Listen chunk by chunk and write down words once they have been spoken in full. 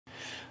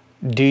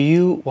Do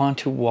you want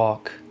to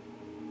walk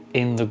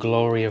in the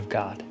glory of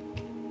God,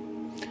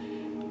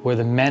 where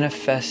the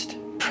manifest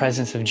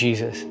presence of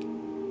Jesus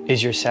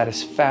is your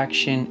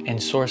satisfaction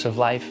and source of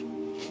life?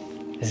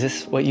 Is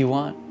this what you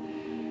want?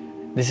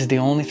 This is the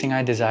only thing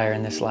I desire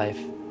in this life,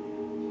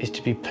 is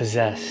to be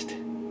possessed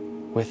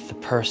with the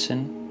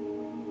person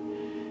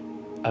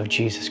of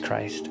Jesus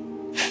Christ,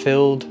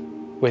 filled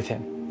with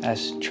Him.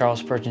 As Charles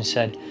Spurgeon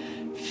said,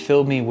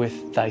 fill me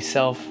with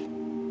thyself,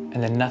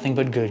 and then nothing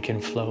but good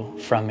can flow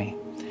from me.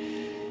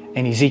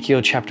 In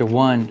Ezekiel chapter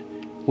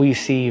 1, we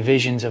see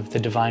visions of the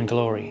divine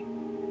glory.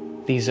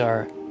 These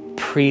are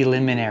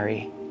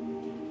preliminary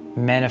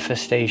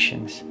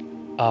manifestations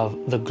of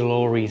the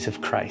glories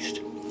of Christ.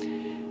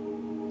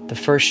 The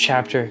first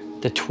chapter,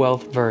 the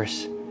 12th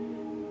verse,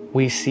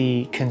 we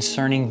see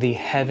concerning the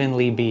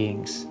heavenly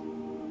beings,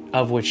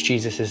 of which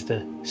Jesus is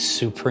the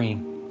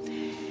supreme.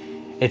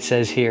 It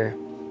says here,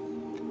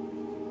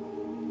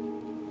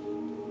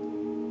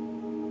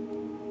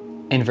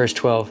 in verse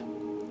 12,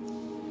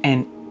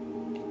 and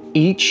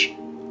each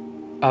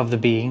of the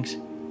beings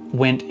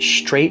went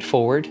straight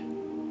forward.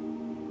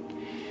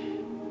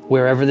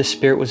 Wherever the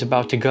Spirit was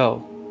about to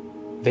go,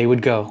 they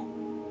would go,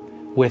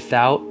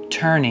 without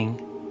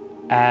turning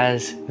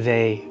as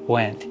they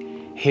went.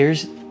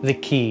 Here's the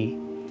key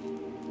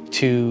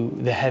to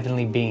the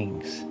heavenly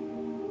beings.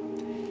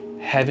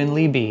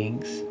 Heavenly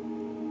beings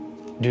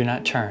do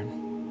not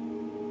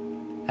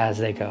turn as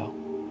they go.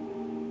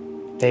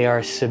 They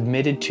are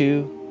submitted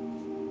to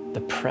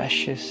the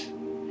precious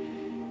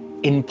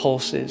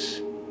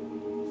impulses,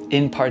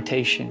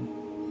 impartation,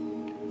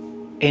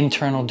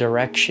 internal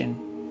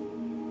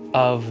direction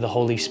of the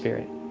Holy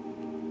Spirit.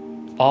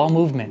 All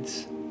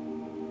movements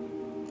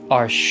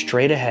are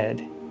straight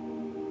ahead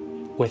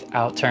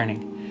without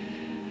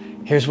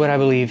turning. Here's what I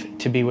believe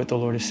to be what the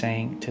Lord is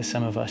saying to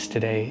some of us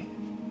today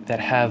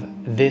that have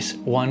this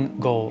one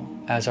goal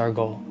as our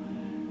goal: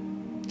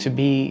 to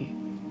be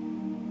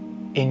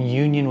in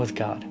union with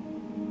God,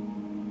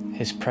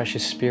 His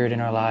precious Spirit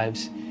in our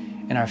lives,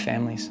 in our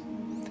families,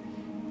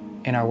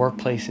 in our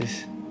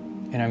workplaces,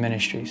 in our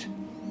ministries.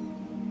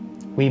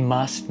 We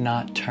must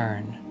not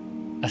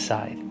turn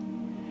aside.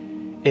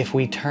 If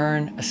we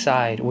turn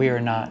aside, we are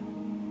not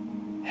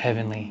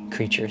heavenly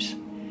creatures.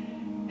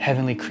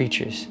 Heavenly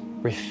creatures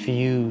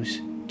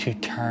refuse to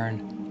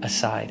turn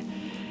aside.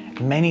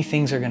 Many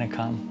things are going to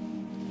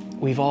come.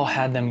 We've all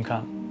had them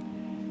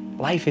come.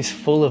 Life is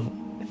full of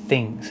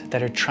things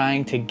that are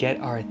trying to get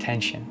our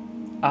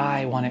attention.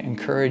 I want to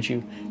encourage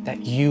you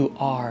that you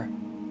are,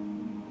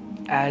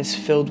 as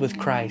filled with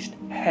Christ,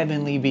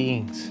 heavenly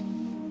beings.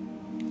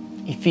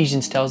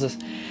 Ephesians tells us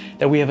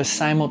that we have a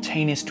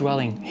simultaneous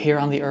dwelling here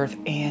on the earth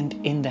and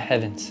in the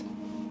heavens.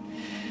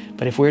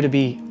 But if we're to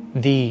be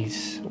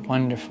these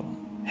wonderful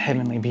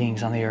heavenly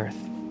beings on the earth,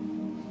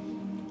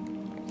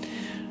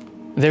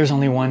 there's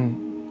only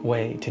one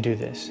way to do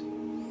this,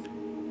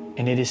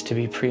 and it is to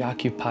be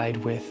preoccupied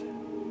with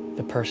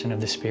the person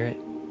of the Spirit,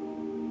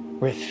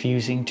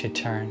 refusing to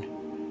turn.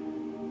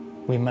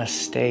 We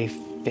must stay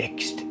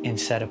fixed and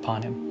set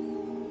upon Him.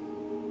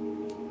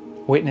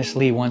 Witness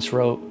Lee once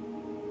wrote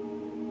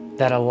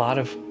that a lot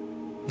of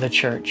the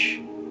church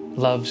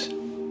loves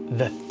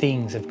the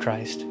things of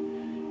Christ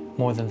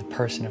more than the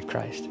person of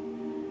Christ.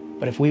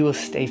 But if we will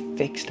stay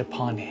fixed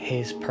upon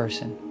His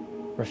person,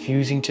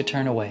 refusing to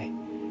turn away,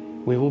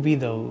 we will be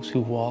those who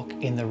walk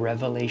in the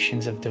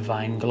revelations of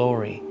divine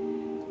glory,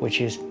 which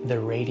is the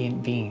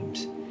radiant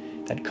beams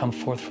that come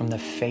forth from the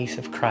face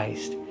of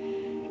Christ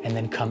and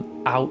then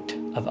come out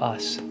of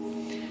us.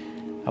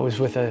 I was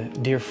with a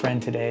dear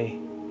friend today,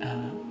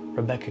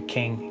 Rebecca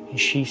King, and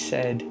she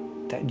said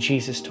that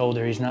Jesus told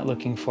her He's not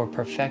looking for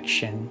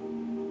perfection,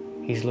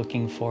 He's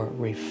looking for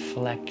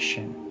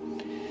reflection.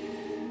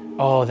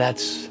 Oh, that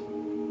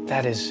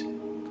is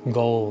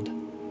gold.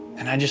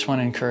 And I just want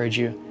to encourage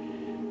you,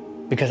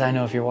 because I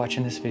know if you're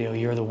watching this video,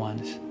 you're the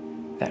ones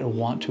that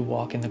want to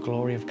walk in the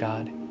glory of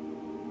God,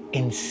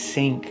 in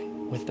sync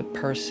with the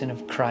person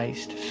of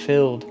Christ,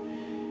 filled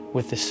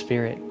with the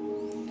Spirit.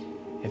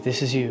 If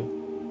this is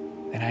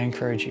you, then I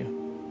encourage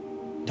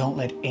you, don't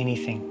let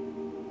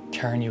anything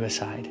turn you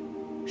aside.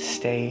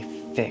 Stay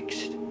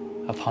fixed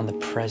upon the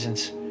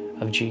presence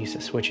of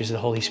Jesus, which is the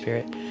Holy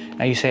Spirit.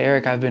 Now you say,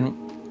 Eric, I've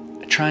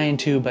been trying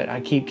to, but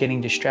I keep getting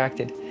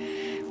distracted.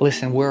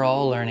 Listen, we're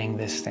all learning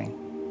this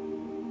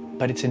thing,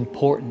 but it's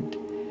important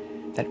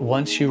that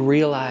once you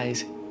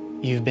realize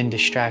you've been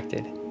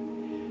distracted,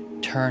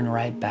 turn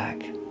right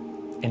back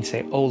and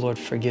say, oh Lord,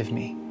 forgive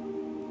me.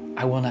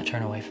 I will not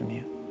turn away from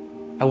you.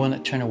 I will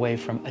not turn away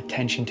from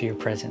attention to your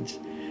presence.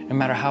 No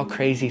matter how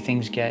crazy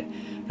things get,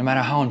 no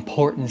matter how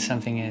important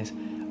something is,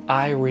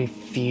 I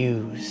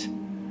refuse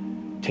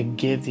to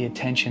give the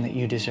attention that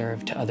you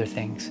deserve to other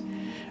things.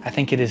 I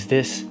think it is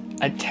this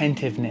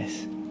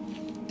attentiveness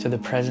to the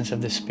presence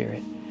of the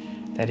Spirit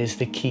that is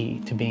the key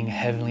to being a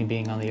heavenly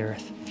being on the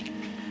earth.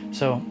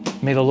 So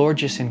may the Lord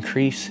just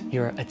increase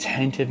your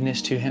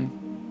attentiveness to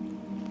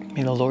Him.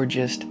 May the Lord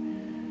just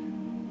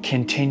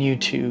continue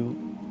to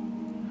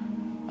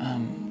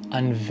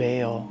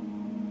unveil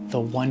the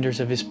wonders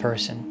of his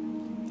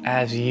person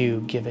as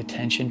you give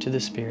attention to the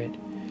Spirit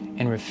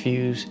and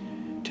refuse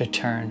to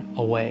turn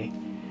away.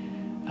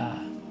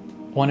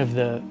 One of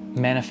the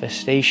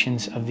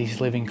manifestations of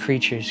these living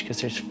creatures, because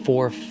there's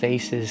 4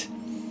 faces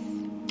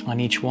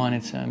on each one,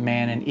 it's a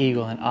man, an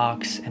eagle, an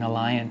ox, and a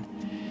lion.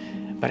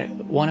 But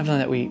one of them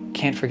that we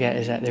can't forget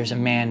is that there's a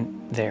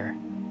man there.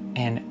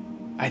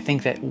 And I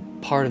think that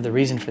part of the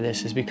reason for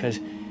this is because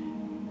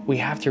we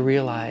have to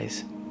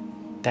realize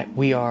that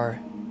we are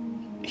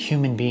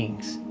human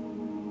beings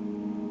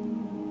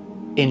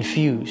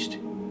infused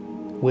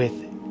with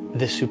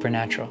the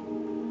supernatural,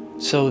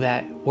 so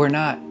that we're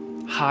not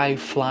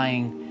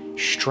high-flying,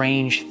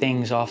 strange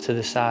things off to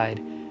the side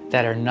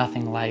that are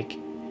nothing like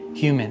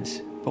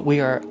humans, but we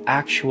are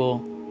actual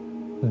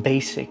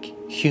basic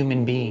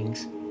human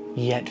beings,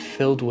 yet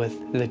filled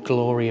with the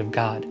glory of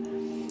God.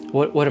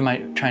 What am I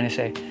trying to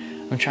say?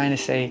 I'm trying to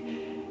say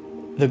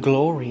the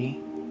glory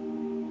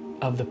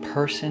of the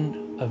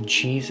person of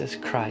Jesus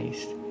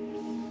Christ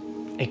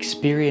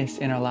experienced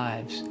in our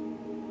lives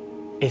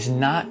is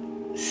not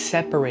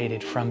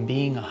separated from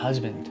being a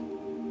husband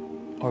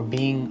or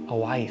being a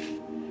wife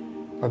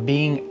or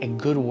being a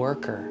good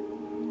worker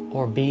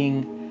or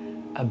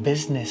being a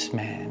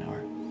businessman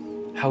or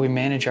how we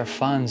manage our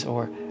funds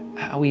or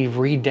how we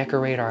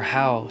redecorate our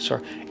house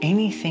or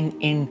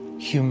anything in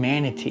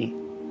humanity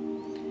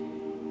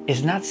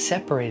is not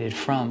separated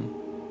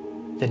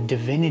from the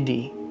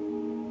divinity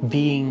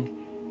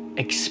being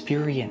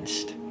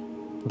experienced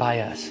by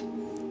us.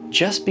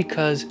 Just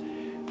because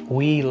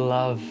we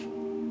love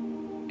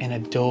and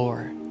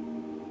adore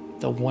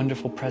the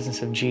wonderful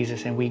presence of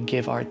Jesus and we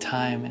give our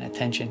time and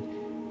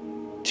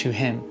attention to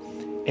him,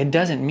 it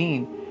doesn't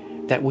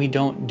mean that we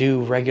don't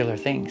do regular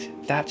things.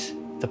 That's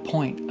the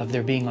point of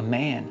there being a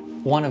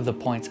man. One of the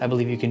points I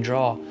believe you can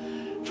draw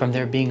from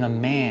there being a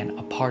man,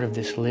 a part of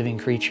this living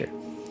creature.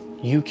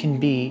 You can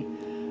be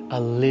a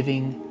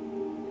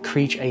living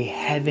creature, a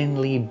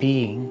heavenly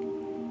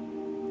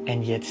being,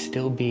 and yet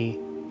still be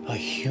a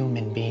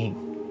human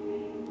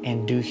being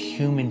and do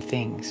human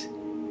things,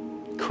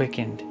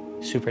 quickened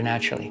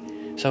supernaturally.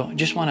 So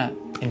just want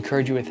to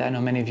encourage you with that. I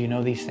know many of you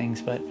know these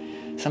things, but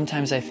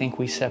sometimes I think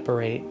we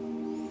separate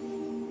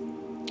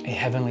a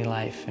heavenly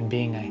life and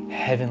being a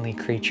heavenly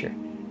creature,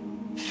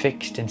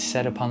 fixed and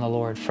set upon the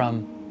Lord,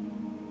 from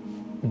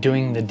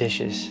doing the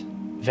dishes,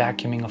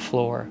 vacuuming a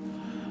floor,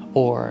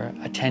 or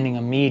attending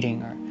a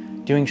meeting, or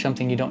doing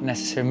something you don't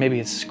necessarily, maybe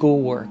it's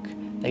schoolwork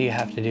that you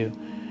have to do.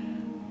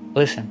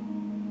 Listen,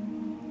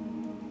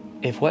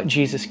 if what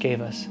Jesus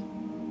gave us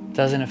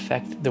doesn't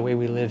affect the way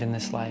we live in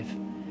this life,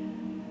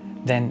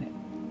 then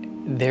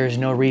there's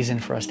no reason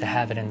for us to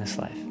have it in this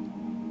life.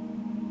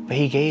 But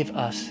he gave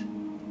us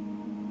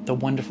the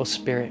wonderful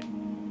Spirit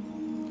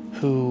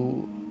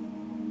who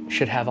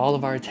should have all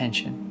of our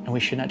attention, and we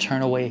should not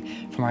turn away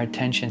from our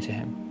attention to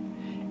him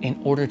in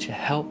order to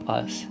help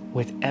us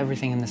with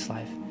everything in this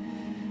life.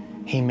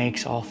 He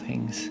makes all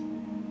things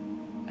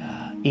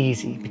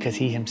easy because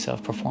he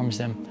himself performs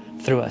them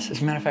through us.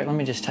 As a matter of fact, let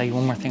me just tell you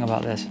one more thing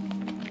about this.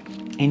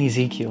 In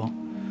Ezekiel,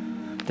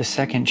 the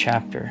 2nd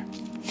chapter,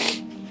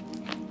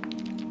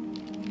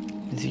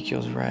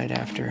 Ezekiel's right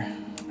after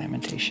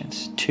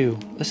Lamentations 2.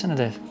 Listen to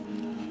this.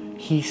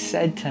 He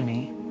said to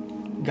me,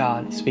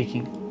 God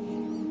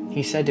speaking,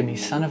 he said to me,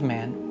 Son of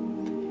man,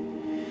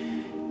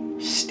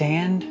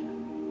 stand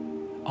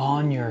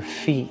on your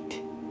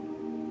feet.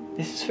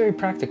 This is very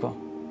practical.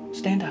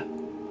 Stand up,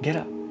 get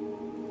up,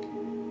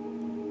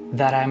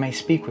 that I may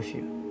speak with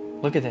you.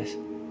 Look at this.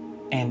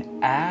 And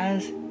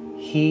as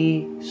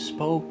he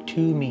spoke to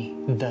me,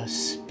 the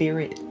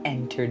Spirit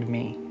entered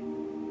me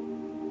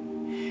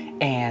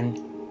and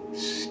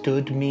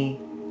stood me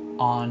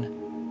on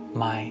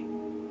my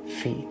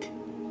feet.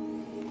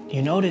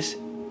 You notice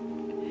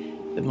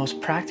the most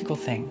practical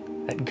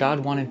thing that God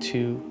wanted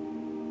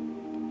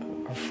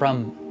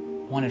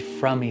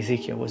from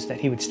Ezekiel was that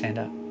he would stand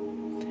up.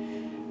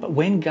 But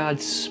when God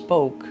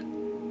spoke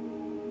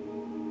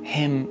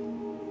him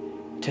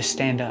to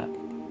stand up,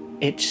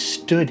 it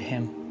stood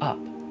him up.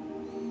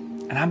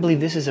 And I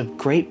believe this is a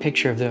great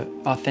picture of the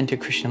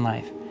authentic Christian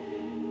life,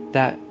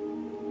 that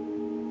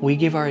we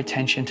give our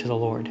attention to the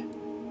Lord.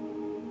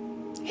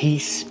 He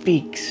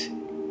speaks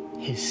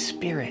his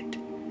Spirit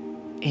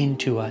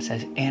into us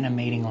as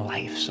animating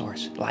life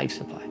source, life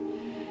supply.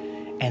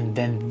 And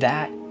then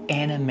that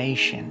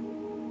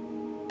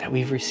animation that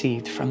we've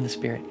received from the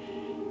Spirit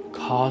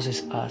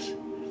causes us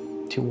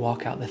to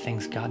walk out the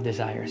things God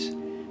desires,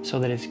 so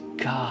that it's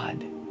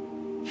God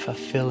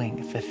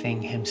fulfilling the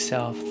thing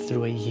himself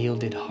through a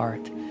yielded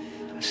heart.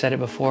 I've said it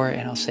before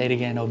and I'll say it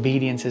again.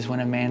 Obedience is when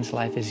a man's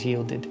life is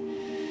yielded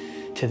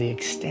to the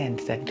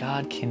extent that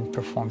God can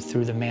perform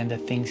through the man the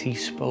things he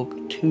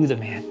spoke to the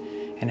man.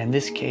 And in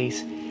this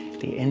case,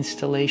 the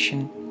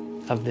installation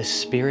of the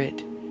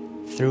Spirit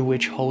through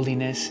which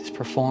holiness is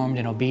performed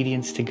and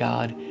obedience to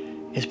God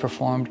is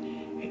performed,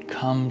 it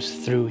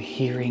comes through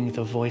hearing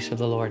the voice of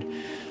the Lord.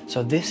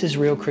 So this is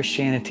real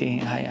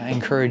Christianity. I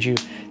encourage you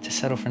to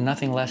settle for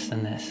nothing less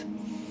than this.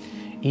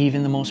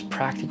 Even the most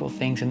practical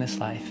things in this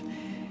life,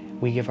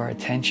 We give our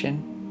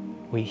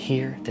attention, we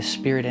hear, the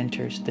Spirit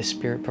enters, the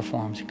Spirit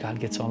performs, God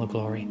gets all the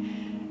glory.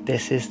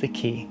 This is the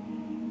key.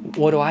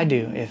 What do I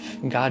do if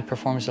God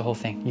performs the whole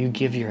thing? You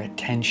give your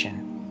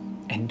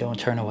attention and don't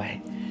turn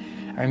away.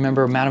 I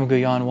remember Madame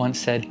Guyon once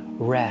said,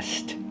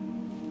 rest.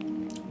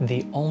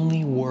 The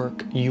only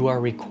work you are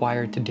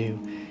required to do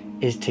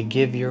is to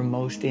give your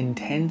most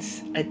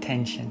intense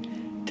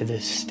attention to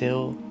the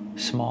still,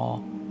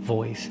 small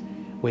voice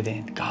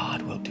within.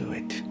 God will do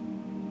it.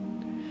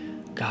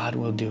 God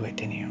will do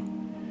it in you.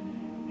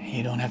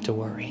 You don't have to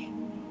worry,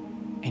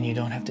 and you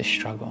don't have to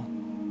struggle.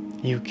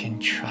 You can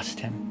trust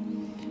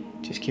Him.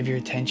 Just give your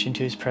attention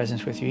to His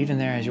presence with you. Even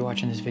there, as you're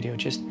watching this video,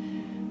 just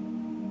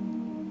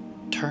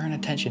turn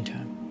attention to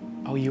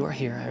Him. Oh, you are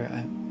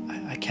here.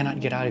 I cannot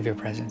get out of your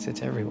presence.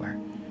 It's everywhere.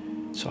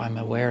 So I'm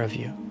aware of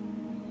you.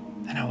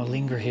 And I will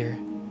linger here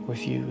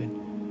with you,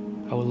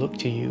 and I will look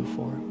to you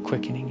for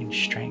quickening and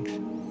strength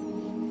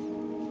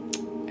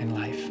and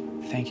life.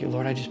 Thank you,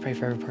 Lord. I just pray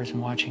for every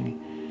person watching.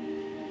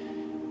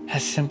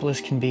 As simple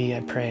as can be,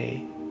 I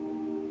pray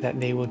that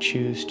they will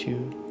choose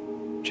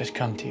to just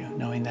come to you,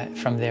 knowing that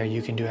from there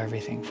you can do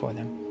everything for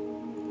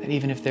them. That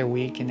even if they're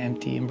weak and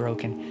empty and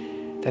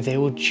broken, that they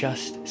will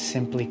just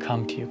simply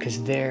come to you,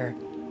 because there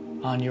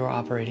on your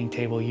operating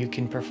table you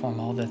can perform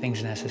all the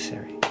things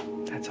necessary.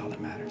 That's all that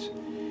matters,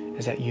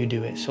 is that you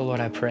do it. So Lord,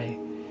 I pray,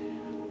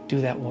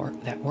 do that work.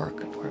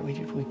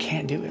 We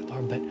can't do it,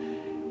 Lord, but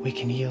we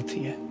can yield to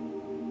you.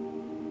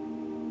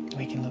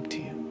 We can look to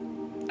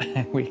you.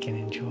 And we can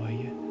enjoy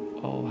you.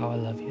 Oh, how I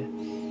love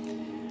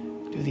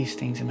you. Do these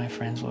things in my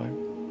friends, Lord.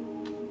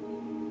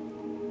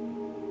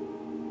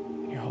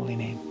 Holy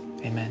name.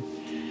 Amen.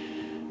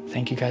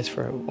 Thank you guys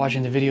for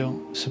watching the video.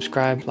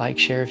 Subscribe, like,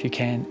 share if you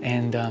can.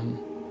 And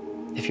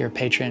if you're a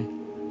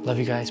patron, love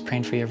you guys,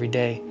 praying for you every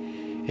day.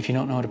 If you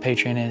don't know what a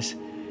patron is,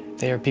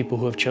 they are people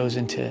who have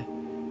chosen to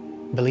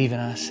believe in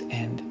us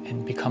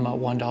and become a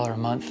 $1 a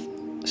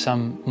month,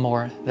 some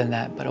more than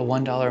that, but a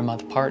 $1 a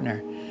month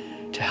partner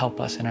to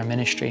help us in our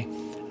ministry.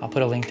 I'll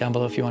put a link down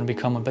below if you want to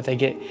become one, but they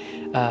get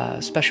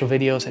special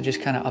videos. I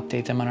just kind of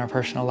update them on our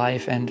personal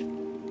life and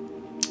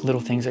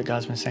little things that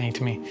God's been saying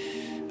to me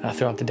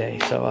throughout the day.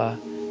 So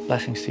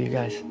blessings to you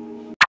guys.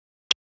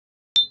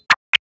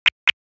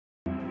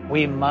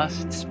 We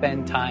must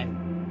spend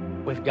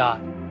time with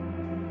God.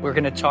 We're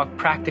going to talk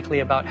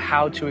practically about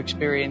how to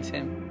experience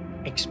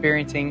Him,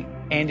 experiencing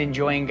and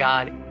enjoying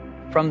God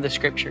from the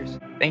Scriptures.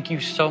 Thank you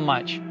so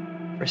much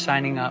for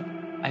signing up.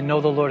 I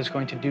know the Lord is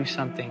going to do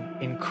something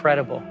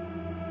incredible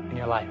in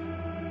your life.